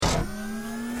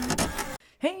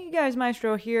Hey guys,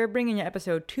 Maestro here, bringing you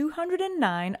episode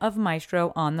 209 of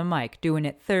Maestro on the Mic, doing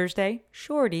it Thursday,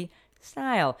 shorty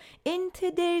style. In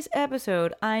today's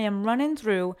episode, I am running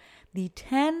through the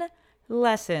 10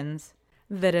 lessons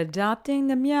that adopting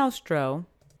the Meowstro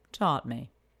taught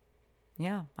me.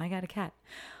 Yeah, I got a cat.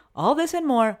 All this and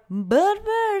more, but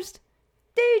first,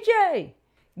 DJ,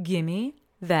 gimme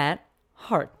that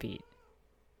heartbeat.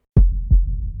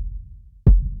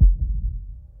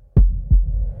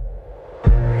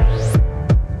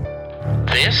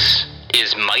 This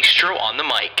is Maestro on the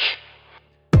Mic,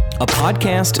 a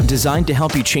podcast designed to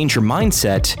help you change your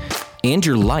mindset and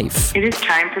your life. It is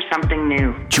time for something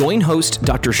new. Join host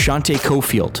Dr. Shante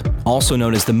Cofield, also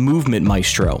known as the Movement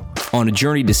Maestro, on a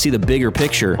journey to see the bigger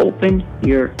picture. Open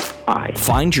your eyes.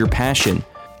 Find your passion.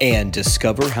 And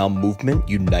discover how movement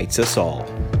unites us all.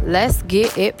 Let's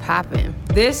get it poppin'.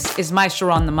 This is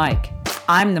Maestro on the Mic.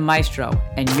 I'm the Maestro,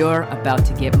 and you're about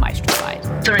to get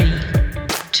Maestrofied.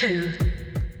 3, 2,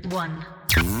 1.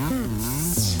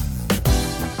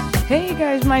 Hey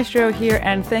guys, Maestro here,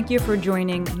 and thank you for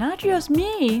joining not just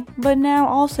me, but now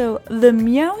also the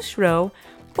Meowstro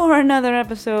for another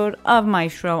episode of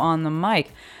Maestro on the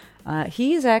Mic.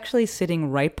 He is actually sitting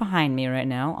right behind me right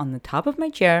now on the top of my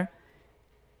chair,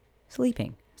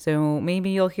 sleeping. So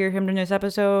maybe you'll hear him in this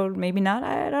episode, maybe not,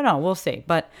 I don't know, we'll see.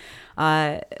 But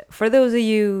for those of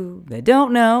you that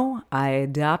don't know, I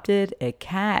adopted a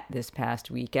cat this past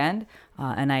weekend,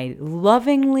 and I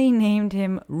lovingly named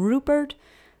him Rupert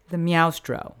the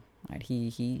Meowstro. Right?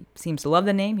 He seems to love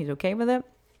the name, he's okay with it.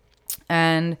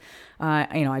 And,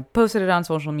 I posted it on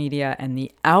social media, and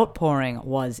the outpouring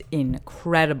was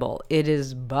incredible. It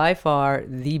is by far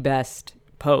the best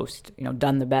post,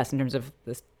 done the best in terms of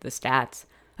the stats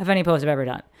of any post I've ever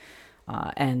done.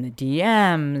 And the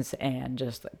DMs and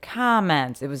just the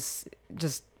comments, it was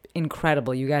just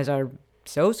incredible. You guys are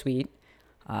so sweet.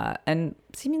 And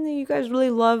seemingly you guys really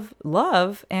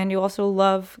love, and you also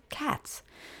love cats.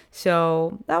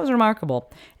 So that was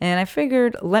remarkable. And I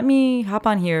figured, let me hop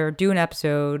on here, do an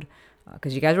episode,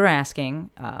 because you guys were asking.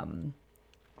 And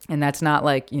that's not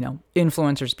like,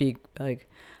 influencer speak. Like,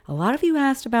 a lot of you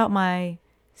asked about my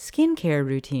skincare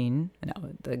routine.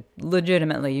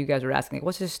 Legitimately, you guys were asking, like,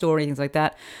 what's his story, things like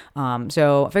that.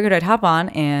 So I figured I'd hop on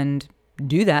and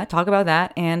do that, talk about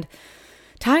that, and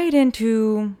tie it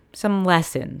into some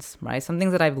lessons, right? Some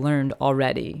things that I've learned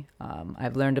already.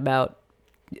 I've learned about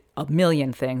a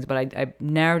million things, but I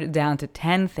narrowed it down to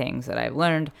 10 things that I've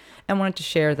learned and wanted to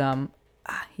share them.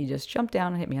 He just jumped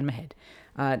down and hit me on my head.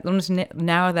 Let me just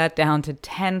narrow that down to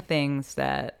 10 things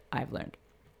that I've learned.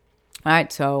 All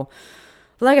right, so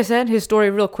like I said, his story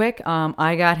real quick.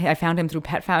 I found him through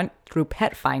Pet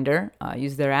Finder.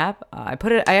 Used their app. I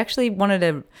actually wanted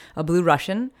a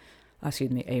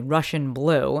Russian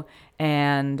blue,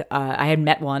 and I had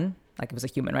met one. Like, it was a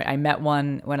human, right? I met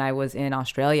one when I was in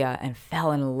Australia and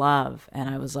fell in love.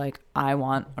 And I was like, I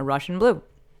want a Russian blue.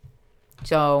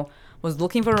 So was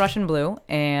looking for a Russian blue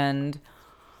and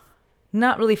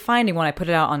not really finding one. I put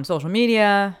it out on social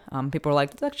media. People were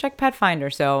like, let's check Pet Finder.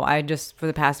 So I just, for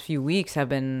the past few weeks, have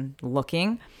been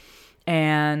looking.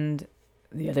 And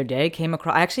the other day came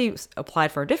across, I actually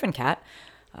applied for a different cat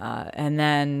and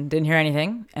then didn't hear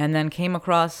anything. And then came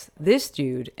across this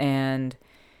dude, and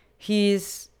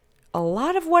he's a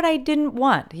lot of what I didn't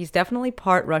want. He's definitely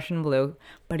part Russian blue,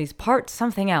 but he's part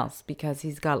something else because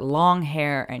he's got long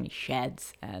hair and he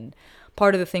sheds. And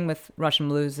part of the thing with Russian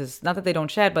blues is not that they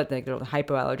don't shed, but they're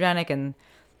hypoallergenic and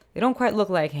they don't quite look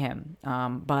like him.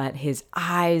 But his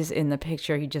eyes in the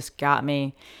picture, he just got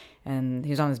me. And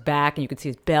he was on his back and you could see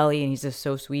his belly, and he's just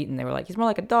so sweet. And they were like, he's more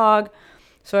like a dog.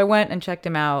 So I went and checked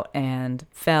him out and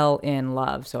fell in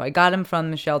love. So I got him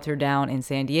from the shelter down in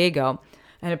San Diego.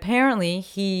 And apparently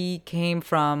he came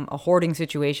from a hoarding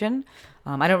situation.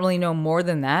 I don't really know more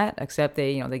than that, except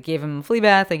they gave him a flea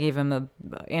bath, they gave him a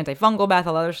antifungal bath,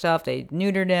 all other stuff. They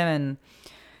neutered him,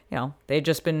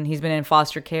 and he's been in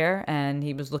foster care, and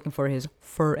he was looking for his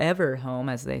forever home,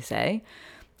 as they say.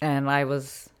 And I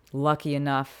was lucky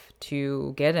enough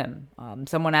to get him.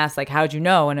 Someone asked, like, how'd you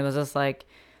know? And it was just like,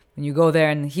 when you go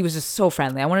there, and he was just so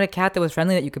friendly. I wanted a cat that was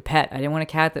friendly that you could pet. I didn't want a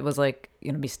cat that was like,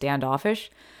 be standoffish.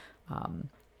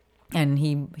 And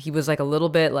he was like a little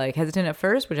bit like hesitant at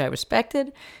first, which I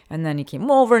respected. And then he came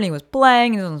over and he was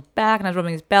playing, and he was on his back, and I was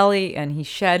rubbing his belly, and he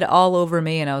shed all over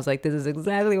me. And I was like, this is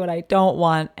exactly what I don't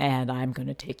want, and I'm going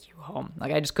to take you home.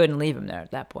 Like, I just couldn't leave him there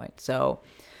at that point. So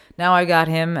now I got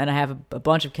him, and I have a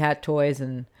bunch of cat toys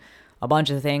and a bunch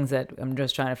of things that I'm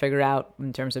just trying to figure out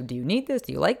in terms of, do you need this?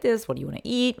 Do you like this? What do you want to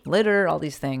eat? Litter, all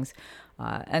these things.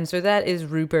 And so that is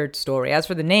Rupert's story. As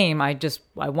for the name, I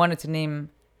wanted to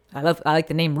name I like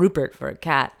the name Rupert for a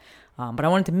cat, but I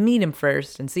wanted to meet him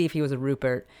first and see if he was a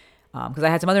Rupert, because I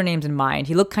had some other names in mind.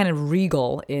 He looked kind of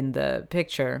regal in the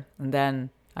picture, and then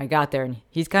I got there and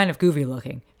he's kind of goofy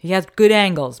looking. He has good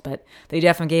angles, but they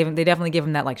definitely give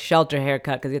him that like shelter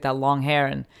haircut because he had that long hair,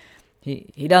 and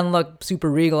he doesn't look super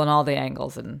regal in all the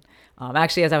angles. And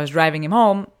actually, as I was driving him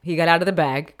home, he got out of the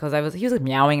bag because he was like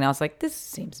meowing, and I was like, this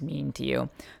seems mean to you.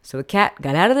 So the cat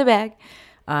got out of the bag,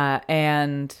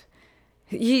 and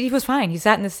he was fine. He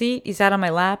sat in the seat. He sat on my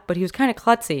lap, but he was kind of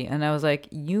klutzy. And I was like,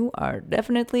 you are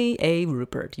definitely a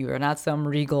Rupert. You are not some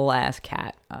regal-ass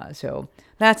cat. So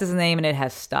that's his name, and it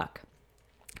has stuck.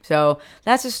 So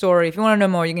that's his story. If you want to know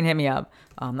more, you can hit me up.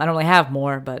 I don't really have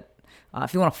more, but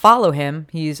if you want to follow him,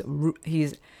 he's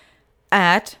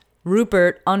at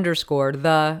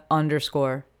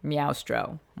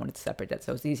Rupert_the_Meowstro. I wanted to separate that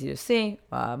so it's easy to see.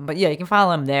 But yeah, you can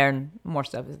follow him there, and more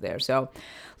stuff is there. So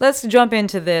let's jump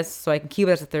into this so I can keep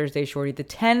it as a Thursday shorty. The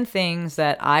 10 things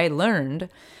that I learned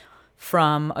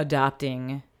from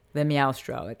adopting the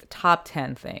Meowstro, like the top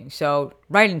 10 things. So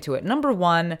right into it. Number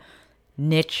 1,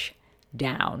 niche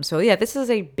down. So yeah, this is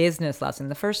a business lesson.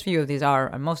 The first few of these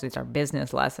most of these are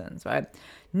business lessons, right?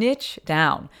 Niche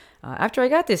down. After I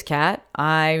got this cat,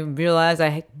 I realized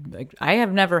I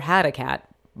have never had a cat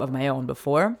of my own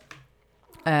before,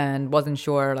 and wasn't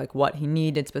sure like what he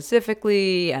needed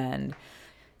specifically. And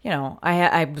I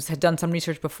had done some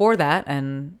research before that,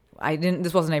 and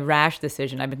this wasn't a rash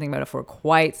decision. I've been thinking about it for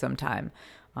quite some time,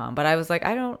 but I was like,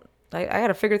 I got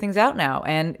to figure things out now.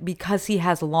 And because he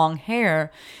has long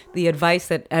hair, the advice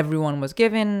that everyone was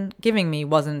giving me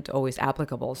wasn't always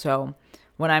applicable. So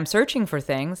when I'm searching for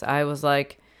things, I was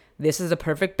like, this is a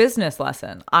perfect business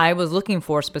lesson. I was looking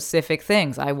for specific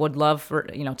things. I would love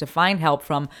to find help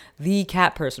from the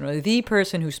cat person, or the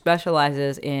person who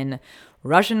specializes in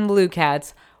Russian blue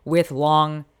cats with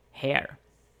long hair,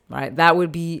 right? That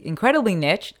would be incredibly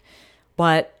niche,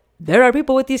 but there are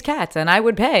people with these cats, and I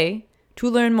would pay to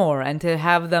learn more and to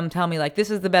have them tell me, like, this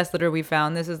is the best litter we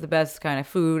found, this is the best kind of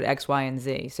food, X, Y, and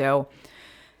Z. So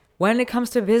when it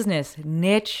comes to business,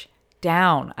 niche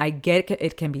down. I get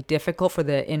it can be difficult for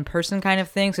the in-person kind of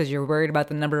things because you're worried about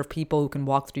the number of people who can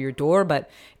walk through your door, but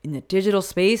in the digital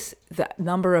space, the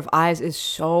number of eyes is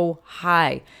so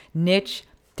high. Niche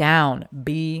down.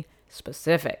 Be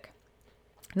specific.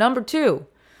 Number 2,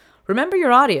 remember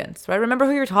your audience, right? Remember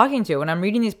who you're talking to. When I'm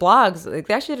reading these blogs, like,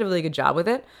 they actually did a really good job with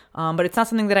it. But it's not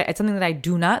something that I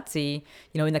do not see,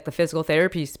 in like the physical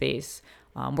therapy space.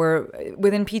 Where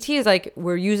within PT is like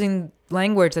we're using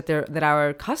language that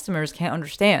our customers can't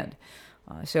understand.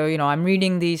 So I'm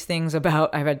reading these things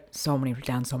about. I've had so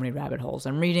many rabbit holes.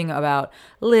 I'm reading about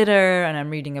litter, and I'm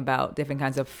reading about different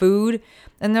kinds of food,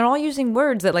 and they're all using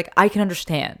words that like I can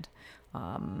understand.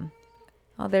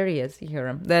 Oh, there he is. You hear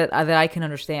him. That I can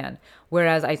understand.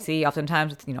 Whereas I see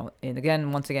oftentimes,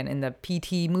 once again, in the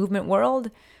PT movement world,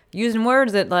 using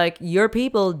words that like your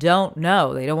people don't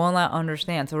know. They don't want to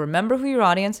understand. So remember who your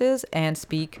audience is and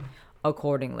speak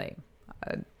accordingly.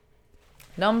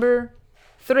 Number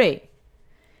 3,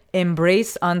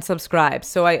 embrace unsubscribe.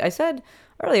 So I said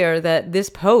earlier that this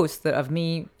post of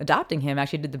me adopting him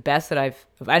actually did the best of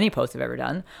any post I've ever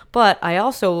done. But I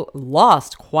also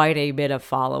lost quite a bit of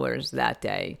followers that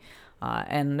day.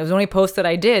 And it was the only post that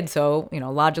I did. So,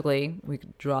 logically we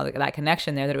could draw that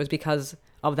connection there, that it was because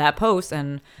of that post.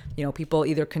 And, people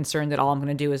either concerned that all I'm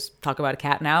going to do is talk about a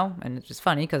cat now. And it's just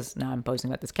funny because now I'm posting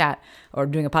about this cat or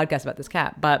doing a podcast about this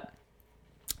cat. But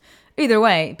either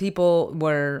way, people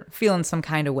were feeling some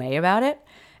kind of way about it.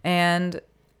 And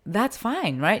that's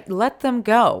fine, right? Let them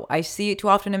go. I see it too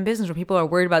often in business where people are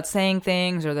worried about saying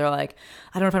things, or they're like,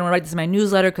 I don't know if I want to write this in my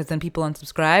newsletter because then people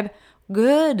unsubscribe.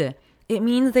 Good. It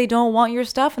means they don't want your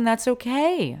stuff, and that's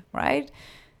okay, right?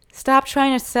 Stop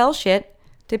trying to sell shit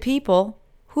to people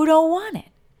who don't want it.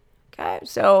 Okay,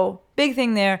 so big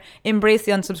thing there. Embrace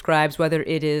the unsubscribes, whether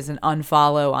it is an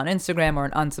unfollow on Instagram or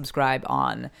an unsubscribe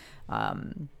on,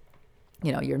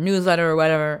 your newsletter or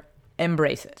whatever.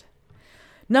 Embrace it.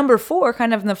 Number 4,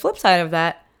 kind of on the flip side of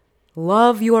that,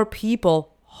 love your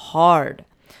people hard.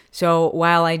 So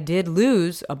while I did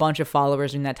lose a bunch of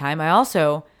followers in that time, I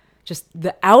also just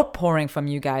the outpouring from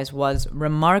you guys was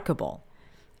remarkable.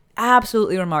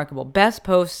 Absolutely remarkable. Best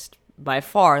post by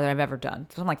far that I've ever done.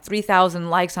 Something like 3,000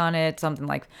 likes on it, something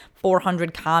like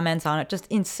 400 comments on it, just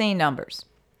insane numbers.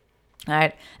 All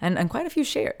right, and quite a few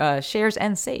shares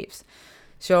and saves.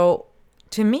 So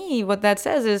to me, what that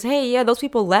says is, hey, yeah, those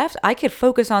people left. I could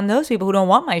focus on those people who don't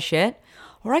want my shit,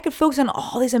 or I could focus on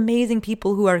all these amazing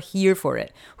people who are here for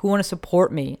it, who want to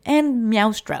support me, and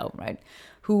Meowstro, right?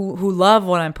 Who love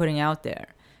what I'm putting out there.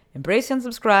 Embrace and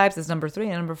subscribes is number 3,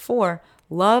 and number 4,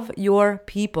 Love your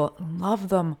people. Love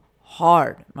them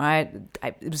hard, right?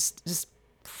 Just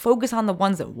focus on the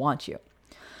ones that want you.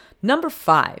 Number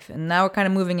 5, and now we're kind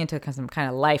of moving into some kind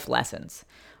of life lessons.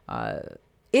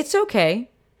 It's okay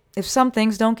if some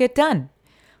things don't get done,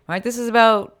 right? This is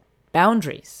about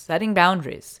boundaries, setting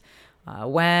boundaries.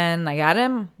 When I got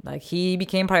him, like, he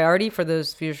became priority for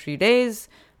those few days.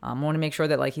 I want to make sure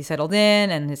that, like, he settled in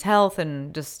and his health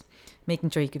and just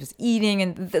making sure he was eating.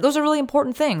 And those are really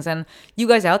important things. And you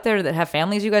guys out there that have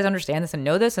families, you guys understand this and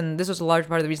know this. And this was a large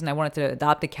part of the reason I wanted to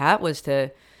adopt a cat, was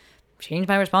to change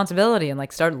my responsibility and,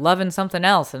 like, start loving something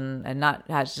else and not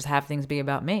just have things be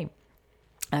about me.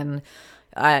 And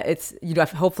it's, you know,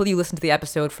 hopefully you listen to the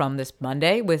episode from this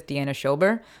Monday with Deanna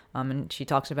Schober, and she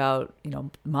talks about, you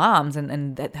know, moms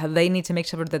and that how they need to make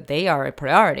sure that they are a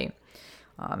priority.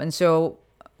 And so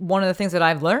one of the things that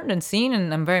I've learned and seen,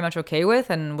 and I'm very much okay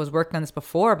with, and was working on this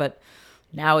before, but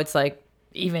now it's like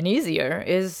even easier,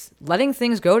 is letting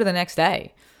things go to the next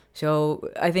day. So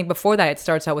I think before that, it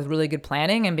starts out with really good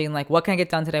planning and being like, what can I get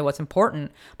done today? What's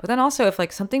important? But then also, if,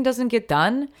 like, something doesn't get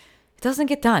done, it doesn't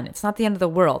get done. It's not the end of the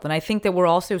world. And I think that we're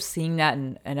also seeing that,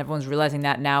 and everyone's realizing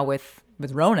that now with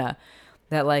Rona,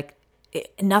 that, like,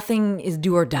 nothing is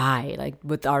do or die, like,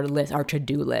 with our list, our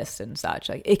to-do list and such.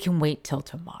 Like, it can wait till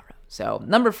tomorrow. So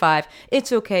number 5,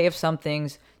 it's okay if some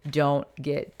things don't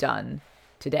get done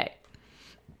today.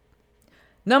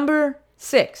 Number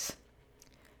 6,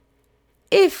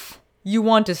 if you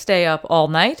want to stay up all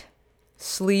night,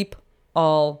 sleep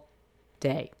all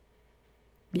day.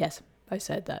 Yes, I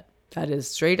said that. That is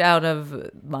straight out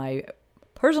of my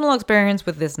personal experience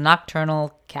with this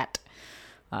nocturnal cat.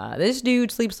 This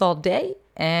dude sleeps all day,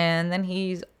 and then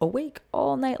he's awake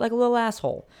all night like a little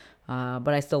asshole. But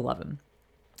I still love him.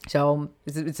 So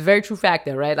it's a very true fact,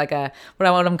 though, right? Like, what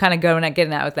I'm kind of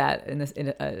getting at with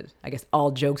that, I guess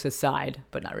all jokes aside,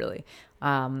 but not really,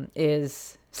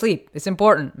 is sleep. It's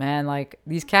important, man. Like,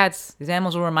 these cats, these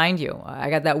animals will remind you. I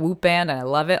got that Whoop band, and I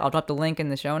love it. I'll drop the link in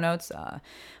the show notes.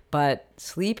 But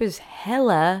sleep is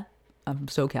hella, I'm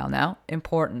SoCal now,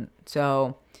 important.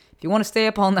 So if you want to stay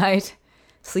up all night,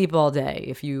 sleep all day.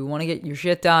 If you want to get your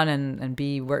shit done and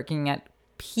be working at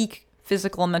peak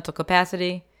physical and mental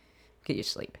capacity, get your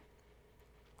sleep.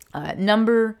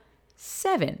 Number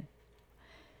 7,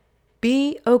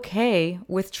 be okay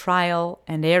with trial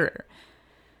and error.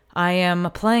 I am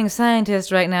playing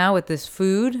scientist right now with this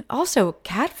food. Also,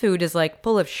 cat food is, like,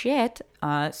 full of shit.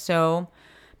 So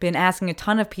been asking a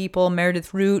ton of people.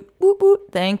 Meredith Root, whoop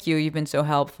whoop, thank you. You've been so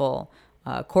helpful.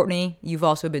 Courtney, you've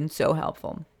also been so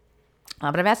helpful.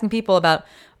 But I'm asking people about,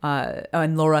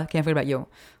 and Laura, can't forget about you,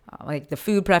 like the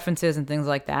food preferences and things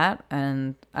like that.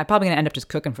 And I'm probably going to end up just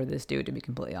cooking for this dude, to be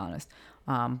completely honest.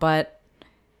 But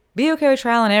be okay with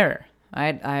trial and error.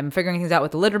 Right? I'm figuring things out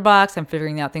with the litter box. I'm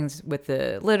figuring out things with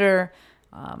the litter.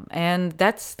 And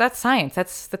that's science.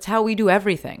 That's how we do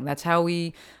everything. That's how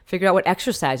we figure out what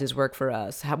exercises work for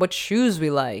us, what shoes we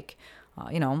like,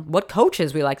 what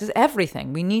coaches we like. This is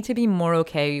everything. We need to be more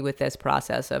okay with this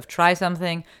process of try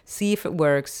something, see if it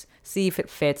works, see if it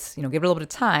fits, give it a little bit of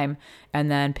time, and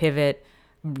then pivot,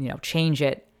 change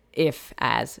it if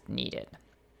as needed.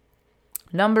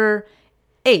 Number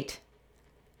 8,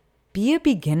 be a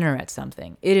beginner at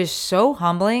something. It is so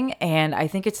humbling, and I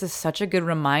think it's such a good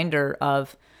reminder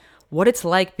of what it's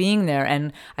like being there.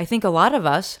 And I think a lot of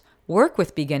us work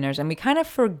with beginners, and we kind of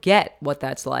forget what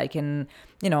that's like, and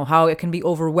how it can be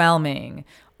overwhelming,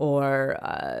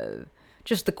 or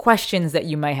just the questions that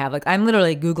you might have. Like, I'm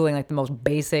literally Googling like the most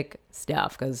basic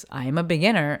stuff because I am a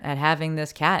beginner at having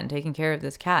this cat and taking care of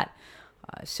this cat.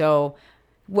 So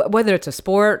whether it's a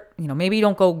sport, maybe you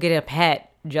don't go get a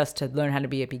pet just to learn how to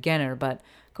be a beginner, but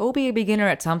go be a beginner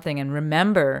at something and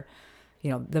remember,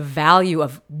 the value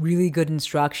of really good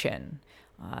instruction,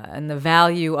 and the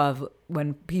value of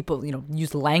when people,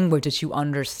 use language that you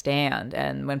understand,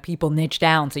 and when people niche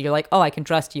down, so you're like, oh, I can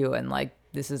trust you, and like,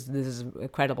 this is a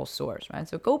credible source, right?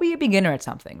 So go be a beginner at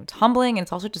something. It's humbling, and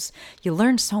it's also just, you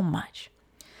learn so much.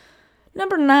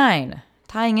 Number 9,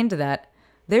 tying into that,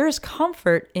 there is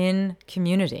comfort in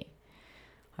community.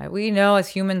 We know as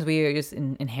humans, we just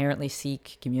inherently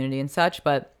seek community and such,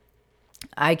 but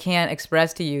I can't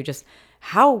express to you just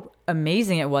how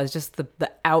amazing it was, just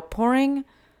the outpouring.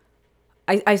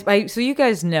 So you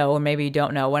guys know, or maybe you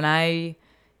don't know, when I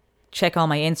check all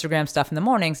my Instagram stuff in the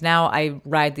mornings, now I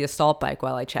ride the assault bike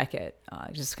while I check it.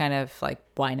 Just kind of like,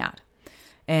 why not?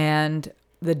 And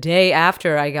the day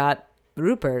after I got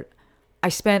Rupert, I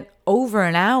spent over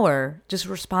an hour just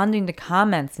responding to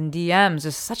comments and DMs,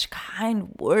 just such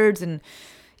kind words and,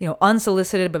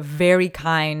 unsolicited, but very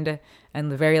kind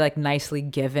and very like nicely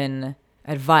given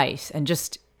advice. And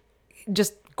just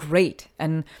just great.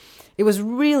 And it was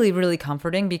really, really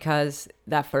comforting because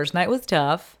that first night was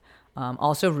tough.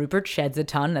 Also, Rupert sheds a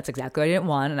ton. That's exactly what I didn't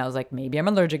want. And I was like, maybe I'm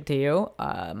allergic to you.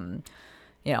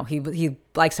 He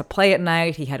likes to play at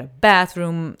night. He had a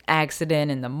bathroom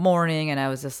accident in the morning. And I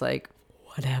was just like,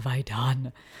 what have I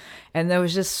done? And there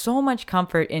was just so much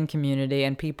comfort in community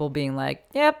and people being like,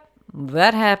 yep,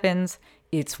 that happens.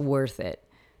 It's worth it.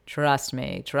 Trust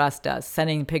me. Trust us.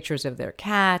 Sending pictures of their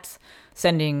cats,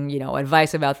 sending,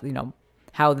 advice about,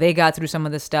 how they got through some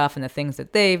of this stuff and the things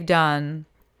that they've done.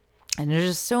 And there's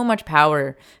just so much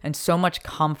power and so much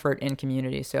comfort in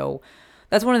community. So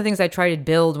that's one of the things I try to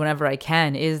build whenever I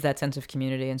can is that sense of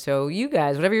community. And so you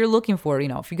guys, whatever you're looking for,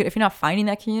 if you're not finding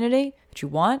that community that you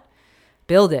want,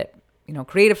 build it.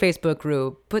 Create a Facebook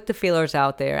group, put the feelers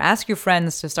out there, ask your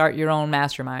friends to start your own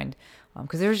mastermind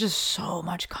because there's just so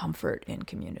much comfort in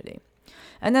community.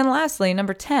 And then lastly,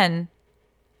 number 10,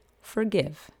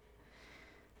 forgive.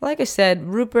 Like I said,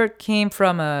 Rupert came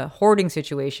from a hoarding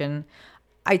situation.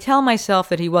 I tell myself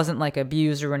that he wasn't like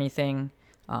abused or anything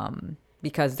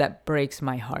because that breaks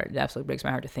my heart. It absolutely breaks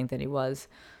my heart to think that he was.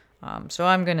 So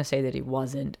I'm going to say that he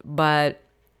wasn't. But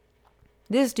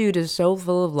this dude is so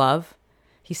full of love.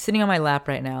 He's sitting on my lap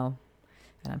right now,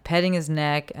 and I'm petting his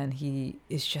neck, and he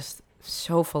is just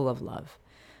so full of love.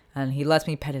 And he lets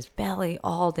me pet his belly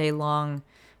all day long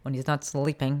when he's not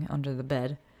sleeping under the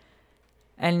bed.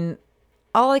 And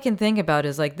all I can think about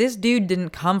is, like, this dude didn't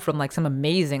come from, like, some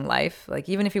amazing life. Like,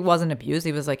 even if he wasn't abused,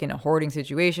 he was, like, in a hoarding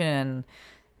situation, and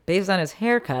based on his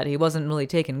haircut, he wasn't really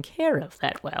taken care of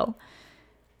that well.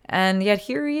 And yet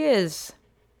here he is,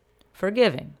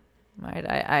 forgiving. Right,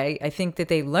 I think that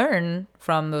they learn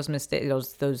from those mistakes.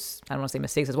 Those I don't want to say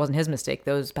mistakes. It wasn't his mistake.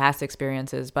 Those past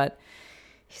experiences, but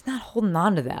he's not holding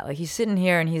on to that. Like he's sitting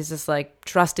here and he's just like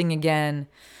trusting again.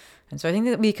 And so I think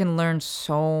that we can learn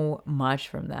so much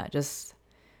from that. Just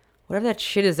whatever that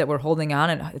shit is that we're holding on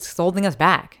and it's holding us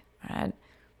back. Right,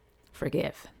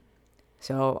 forgive.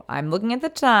 So I'm looking at the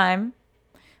time.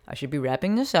 I should be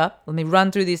wrapping this up. Let me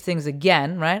run through these things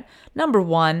again. Right, number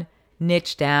 1,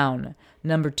 niche down.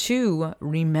 Number 2,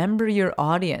 remember your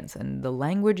audience and the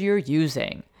language you're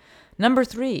using. Number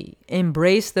 3,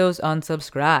 embrace those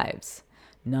unsubscribes.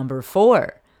 Number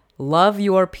 4, love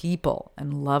your people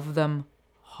and love them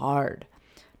hard.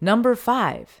 Number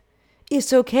 5,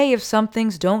 it's okay if some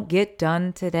things don't get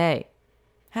done today.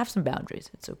 Have some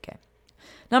boundaries. It's okay.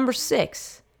 Number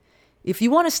 6, if you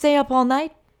want to stay up all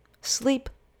night, sleep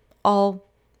all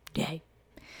day.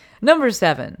 Number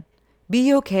 7,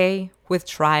 be okay with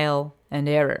trial and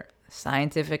error.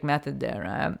 Scientific method there,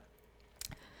 right?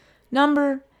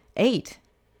 Number 8,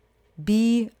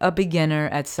 be a beginner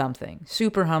at something.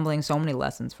 Super humbling, so many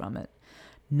lessons from it.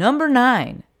 Number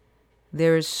 9,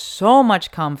 there is so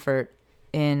much comfort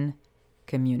in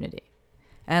community.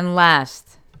 And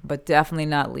last, but definitely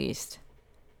not least,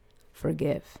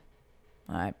 forgive.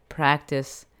 All right,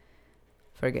 practice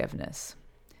forgiveness.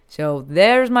 So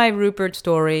there's my Rupert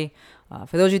story.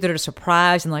 For those of you that are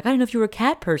surprised and like, I don't know if you were a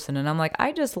cat person. And I'm like,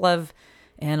 I just love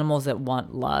animals that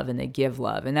want love and they give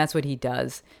love. And that's what he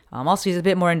does. Also, he's a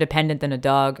bit more independent than a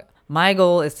dog. My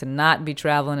goal is to not be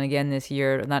traveling again this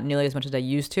year, not nearly as much as I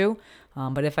used to.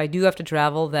 But if I do have to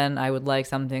travel, then I would like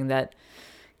something that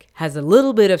has a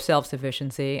little bit of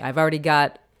self-sufficiency. I've already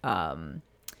got a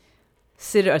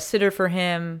sitter for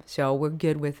him, so we're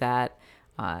good with that.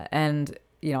 And,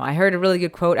 I heard a really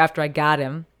good quote after I got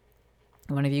him.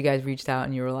 One of you guys reached out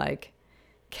and you were like,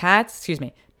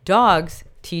 dogs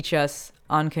teach us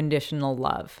unconditional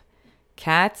love.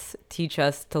 Cats teach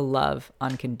us to love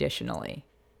unconditionally.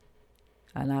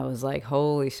 And I was like,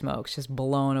 holy smokes, just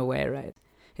blown away, right?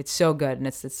 It's so good. And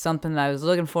it's something that I was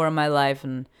looking for in my life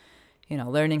and,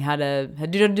 learning how to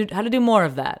do more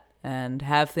of that and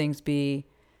have things be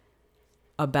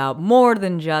about more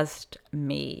than just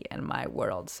me and my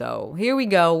world. So here we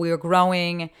go. We are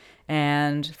growing.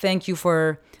 And thank you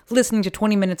for listening to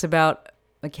 20 minutes about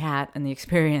a cat and the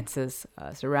experiences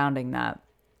surrounding that.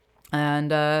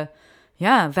 And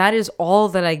that is all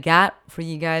that I got for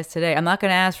you guys today. I'm not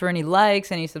going to ask for any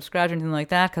likes, any subscribes, or anything like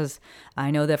that, because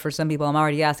I know that for some people I'm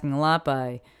already asking a lot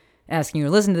by asking you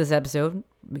to listen to this episode,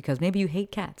 because maybe you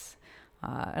hate cats.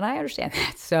 And I understand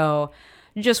that. So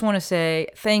just want to say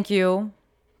thank you.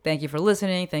 Thank you for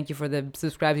listening. Thank you for the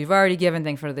subscribes you've already given.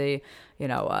 Thank you for the,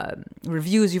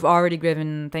 reviews you've already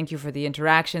given. Thank you for the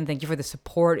interaction. Thank you for the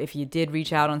support. If you did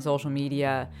reach out on social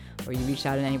media or you reached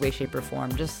out in any way, shape, or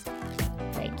form, just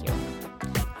thank you.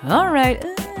 All right,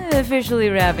 officially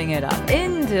wrapping it up.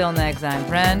 Until next time,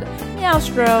 friend,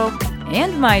 Meowstro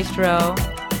and Maestro.